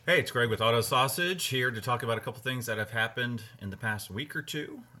Hey, it's Greg with Auto Sausage here to talk about a couple things that have happened in the past week or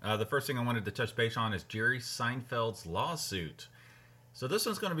two. The first thing I wanted to touch base on is Jerry Seinfeld's lawsuit. So this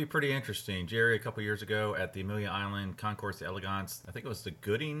one's going to be pretty interesting. Jerry, a couple years ago at the Amelia Island Concours d'Elegance, I think it was the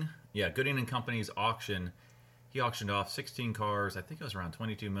Gooding and Company's auction. He auctioned off 16 cars. I think it was around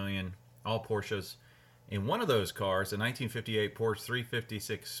 22 million, all Porsches. And one of those cars, a 1958 Porsche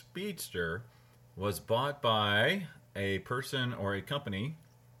 356 Speedster, was bought by a person or a company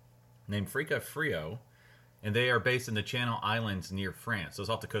named Frica Frio, and they are based in the Channel Islands near France. So it's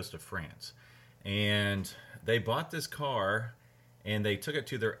off the coast of France. And they bought this car and they took it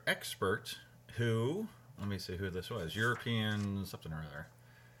to their expert who, let me see who this was, European something or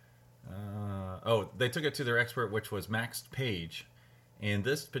other. They took it to their expert, which was Max Page. And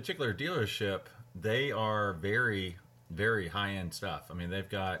this particular dealership, they are very, very high end stuff. I mean, they've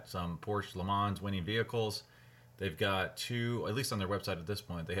got some Porsche Le Mans winning vehicles. They've got two, at least on their website at this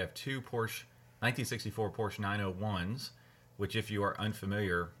point, they have two Porsche 1964 Porsche 901s, which, if you are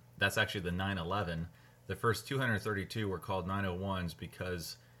unfamiliar, that's actually the 911. The first 232 were called 901s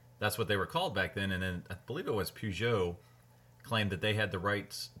because that's what they were called back then. And then I believe it was Peugeot claimed that they had the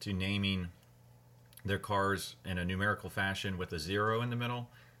rights to naming their cars in a numerical fashion with a zero in the middle.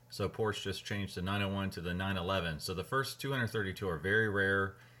 So Porsche just changed the 901 to the 911. So the first 232 are very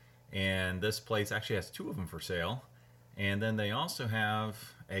rare, and this place actually has two of them for sale. And then they also have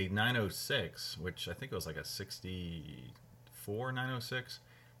a 906, which I think it was like a 64 906.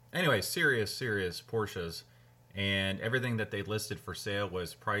 Anyway, serious Porsches. And everything that they listed for sale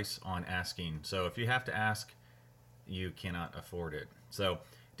was price on asking. So if you have to ask, you cannot afford it. So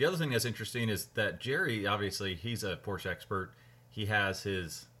the other thing that's interesting is that Jerry, obviously, he's a Porsche expert. He has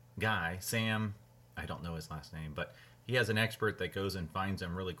his guy, Sam, I don't know his last name, but he has an expert that goes and finds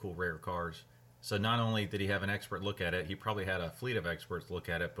them really cool, rare cars. So not only did he have an expert look at it, he probably had a fleet of experts look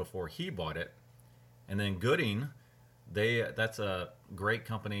at it before he bought it. And then Gooding, that's a great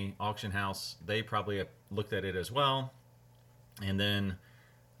company, auction house. They probably looked at it as well. And then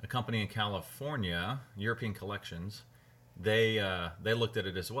a company in California, European Collections, they looked at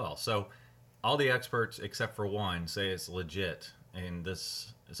it as well. So all the experts except for one say it's legit. And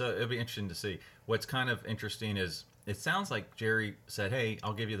so it'll be interesting to see. What's kind of interesting is it sounds like Jerry said, "Hey,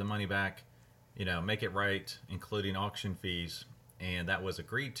 I'll give you the money back, make it right, including auction fees," and that was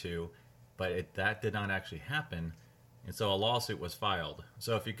agreed to, but that did not actually happen, and so a lawsuit was filed.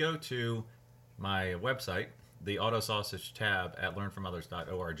 So if you go to my website, the Auto Sausage tab at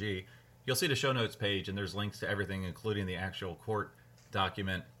learnfromothers.org, you'll see the show notes page, and there's links to everything, including the actual court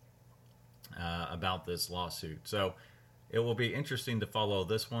document about this lawsuit. So it will be interesting to follow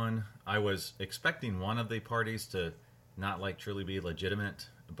this one. I was expecting one of the parties to not truly be legitimate,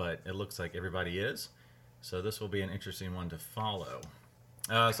 but it looks like everybody is. So this will be an interesting one to follow.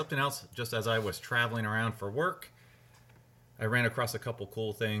 Something else, just as I was traveling around for work, I ran across a couple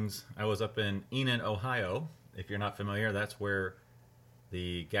cool things. I was up in Enon, Ohio. If you're not familiar, that's where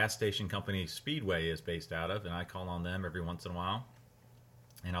the gas station company Speedway is based out of, and I call on them every once in a while.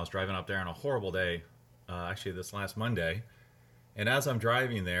 And I was driving up there on a horrible day, actually this last Monday. And as I'm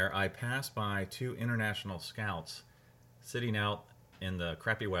driving there, I passed by two international scouts sitting out in the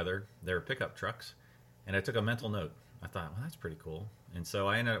crappy weather. They're pickup trucks. And I took a mental note. I thought, well, that's pretty cool. And so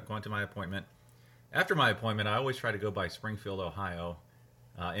I ended up going to my appointment. After my appointment, I always try to go by Springfield, Ohio.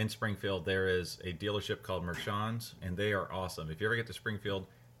 In Springfield, there is a dealership called Mershon's, and they are awesome. If you ever get to Springfield,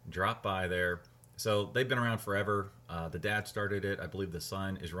 drop by there. So they've been around forever. The dad started it. I believe the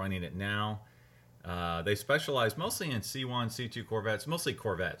son is running it now. They specialize mostly in C1, C2 Corvettes, mostly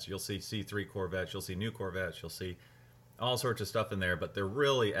Corvettes. You'll see C3 Corvettes, you'll see new Corvettes, you'll see all sorts of stuff in there, but they're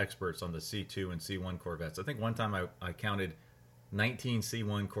really experts on the C2 and C1 Corvettes. I think one time I counted 19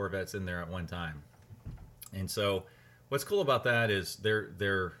 C1 Corvettes in there at one time. And so what's cool about that is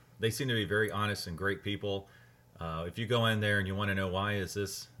they seem to be very honest and great people. If you go in there and you want to know why is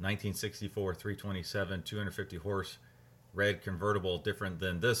this 1964 327 250 horse red convertible different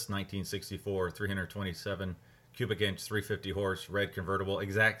than this 1964 327 cubic inch 350 horse red convertible,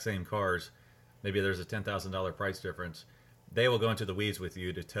 exact same cars, maybe there's a $10,000 price difference, they will go into the weeds with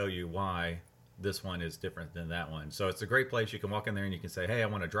you to tell you why this one is different than that one. So it's a great place. You can walk in there and you can say, hey, I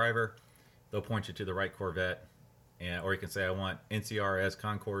want a driver. They'll point you to the right Corvette. Or you can say, I want NCRS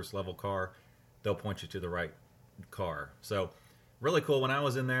concourse level car. They'll point you to the right car. So really cool. When I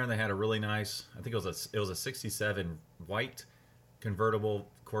was in there, they had a really nice, I think it was a 67 white convertible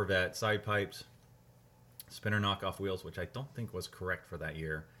Corvette, side pipes, spinner knockoff wheels, which I don't think was correct for that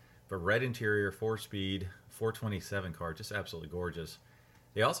year, but red interior, 4-speed, 427 car, just absolutely gorgeous.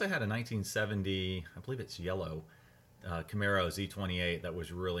 They also had a 1970, I believe it's yellow, Camaro Z28 that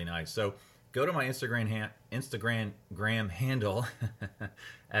was really nice. So go to my Instagram handle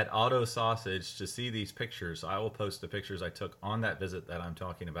at Auto Sausage to see these pictures. I will post the pictures I took on that visit that I'm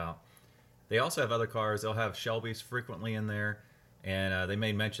talking about. They also have other cars. They'll have Shelbys frequently in there, and they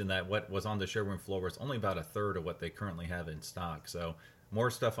may mention that what was on the showroom floor was only about a third of what they currently have in stock. So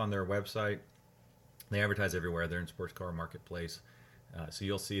more stuff on their website. They advertise everywhere. They're in Sports Car Marketplace. So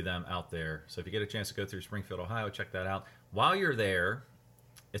you'll see them out there. So if you get a chance to go through Springfield, Ohio, check that out. While you're there,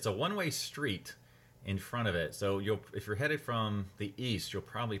 it's a one-way street in front of it. So if you're headed from the east, you'll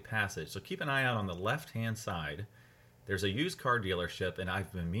probably pass it. So keep an eye out on the left-hand side. There's a used car dealership, and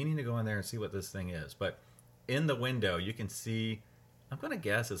I've been meaning to go in there and see what this thing is. But in the window, you can see, I'm going to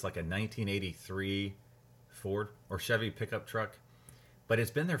guess it's like a 1983 Ford or Chevy pickup truck. But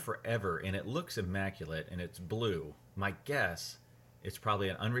it's been there forever, and it looks immaculate, and it's blue. My guess, it's probably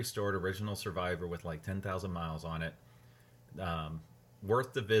an unrestored original Survivor with like 10,000 miles on it.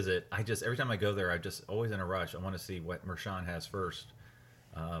 Worth the visit. Every time I go there, I'm just always in a rush. I want to see what Mershon has first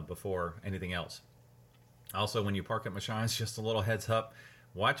before anything else. Also, when you park at Mershon's, just a little heads up,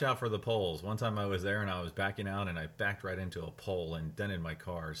 watch out for the poles. One time I was there and I was backing out and I backed right into a pole and dented my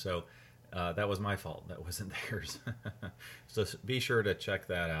car. So that was my fault. That wasn't theirs. So be sure to check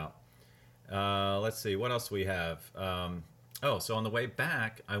that out. Let's see, what else we have? So on the way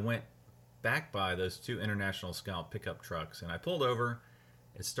back, I went back by those two International Scout pickup trucks, and I pulled over.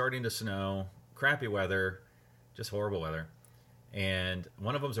 It's starting to snow, crappy weather, just horrible weather. And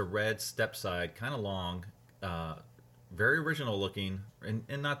one of them's a red step-side, kind of long, very original looking,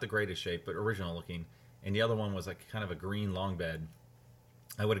 and not the greatest shape, but original looking. And the other one was like kind of a green long bed.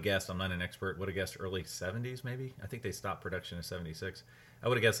 I would have guessed, I'm not an expert, would have guessed early 70s maybe. I think they stopped production in 76. I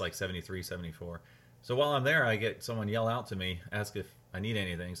would have guessed like 73, 74. So while I'm there, I get someone yell out to me, ask if I need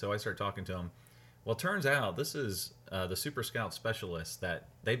anything. So I start talking to them. Well, it turns out this is the Super Scout specialists that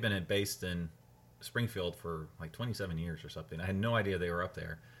they've been based in Springfield for like 27 years or something. I had no idea they were up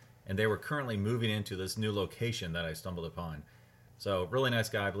there. And they were currently moving into this new location that I stumbled upon. So really nice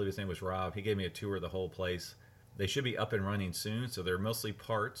guy. I believe his name was Rob. He gave me a tour of the whole place. They should be up and running soon. So they're mostly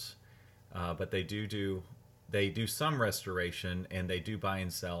parts, but they do some restoration, and they do buy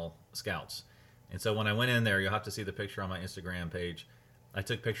and sell Scouts. And so when I went in there, you'll have to see the picture on my Instagram page. I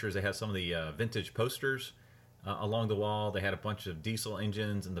took pictures. They had some of the vintage posters along the wall. They had a bunch of diesel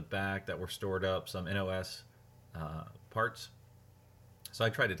engines in the back that were stored up, some NOS parts. So I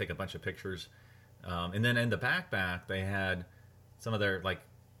tried to take a bunch of pictures. And then in the back, they had some of their, like,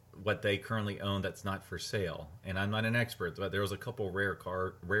 what they currently own that's not for sale. And I'm not an expert, but there was a couple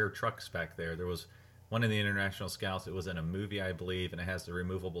rare trucks back there. There was one of the International Scouts. It was in a movie, I believe, and it has the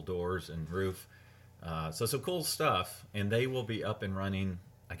removable doors and roof. So some cool stuff, and they will be up and running,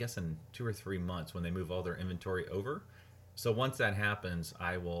 I guess, in 2 or 3 months when they move all their inventory over. So once that happens,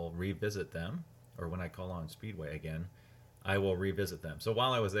 I will revisit them, or when I call on Speedway again, I will revisit them. So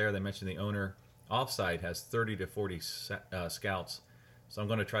while I was there, they mentioned the owner offsite has 30 to 40 Scouts. So I'm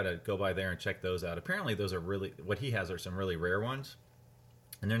going to try to go by there and check those out. Apparently those are really, what he has are some really rare ones.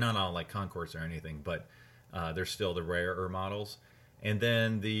 And they're not all like Concourse or anything, but they're still the rarer models. And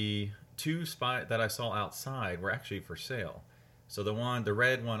then the two that I saw outside were actually for sale. So the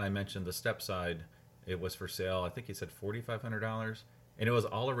red one I mentioned, the step side, it was for sale. I think he said $4,500, and it was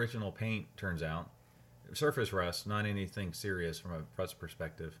all original paint. Turns out, surface rust, not anything serious from a rust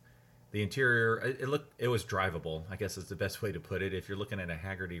perspective. The interior, it was drivable, I guess is the best way to put it. If you're looking at a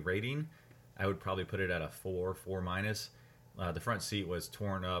Haggerty rating, I would probably put it at a 4 minus. The front seat was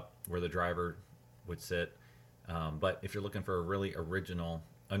torn up where the driver would sit. But if you're looking for a really original,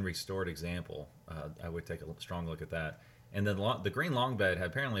 unrestored example, I would take a strong look at that. And then the green long bed had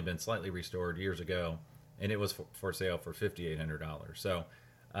apparently been slightly restored years ago, and it was for sale for $5,800. So,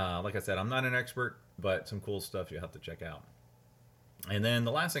 like I said, I'm not an expert, but some cool stuff you'll have to check out. And then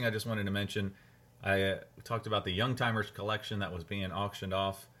the last thing I just wanted to mention, I talked about the Young Timers collection that was being auctioned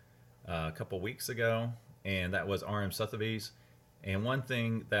off a couple weeks ago, and that was RM Sotheby's. And one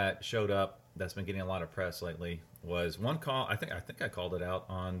thing that showed up that's been getting a lot of press lately was one call. I think I called it out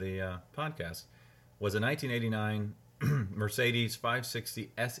on the podcast. Was a 1989 Mercedes 560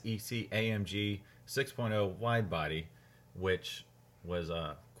 SEC AMG 6.0 wide body, which was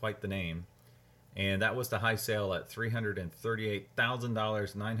quite the name. And that was the high sale at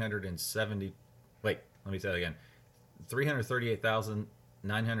 $338,000, 970. Wait, let me say that again.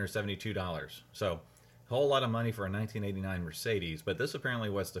 $338,972. So, a whole lot of money for a 1989 Mercedes. But this apparently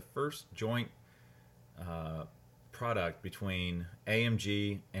was the first joint product between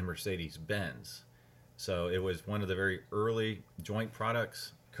AMG and Mercedes-Benz. So it was one of the very early joint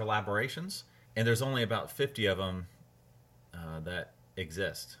products collaborations. And there's only about 50 of them that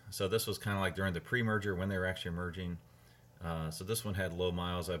exist. So this was kind of like during the pre-merger when they were actually merging. So this one had low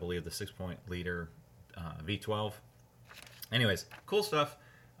miles, I believe, the 6.0-liter V12. Anyways, cool stuff.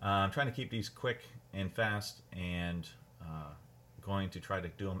 I'm trying to keep these quick and fast, and going to try to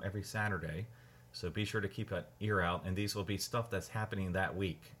do them every Saturday. So be sure to keep an ear out, and these will be stuff that's happening that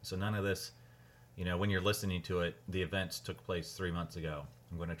week. So none of this, when you're listening to it, the events took place 3 months ago.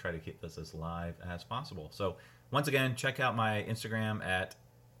 I'm going to try to keep this as live as possible. So once again, check out my Instagram at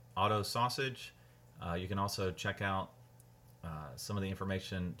autosausage. You can also check out some of the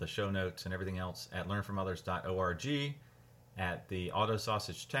information, the show notes, and everything else at learnfromothers.org at the Auto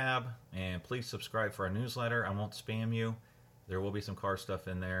Sausage tab. And please subscribe for our newsletter. I won't spam you. There will be some car stuff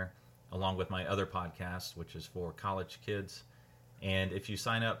in there, along with my other podcast, which is for college kids. And if you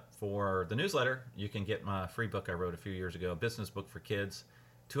sign up for the newsletter, you can get my free book I wrote a few years ago, a business book for kids,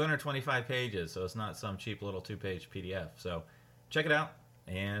 225 pages. So it's not some cheap little 2-page PDF. So check it out,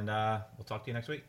 and we'll talk to you next week.